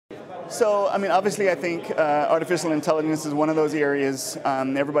So, I mean, obviously, I think artificial intelligence is one of those areas.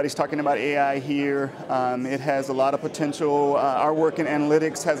 Everybody's talking about AI here. It has a lot of potential. Our work in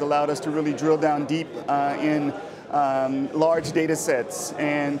analytics has allowed us to really drill down deep in large data sets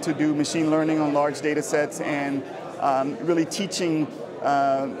and to do machine learning on large data sets and really teaching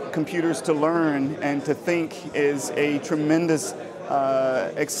computers to learn and to think is a tremendous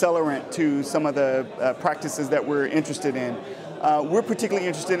accelerant to some of the practices that we're interested in. We're particularly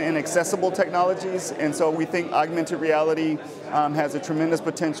interested in accessible technologies, and so we think augmented reality has a tremendous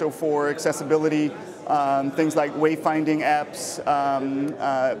potential for accessibility. Things like wayfinding apps,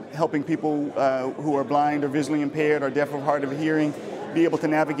 helping people who are blind or visually impaired or deaf or hard of hearing be able to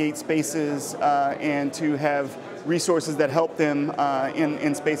navigate spaces and to have resources that help them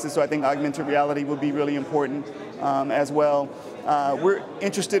in spaces. So I think augmented reality will be really important as well. We're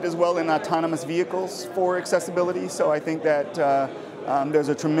interested as well in autonomous vehicles for accessibility. So I think that there's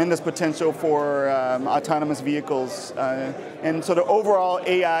a tremendous potential for autonomous vehicles and sort of overall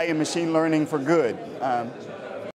AI and machine learning for good.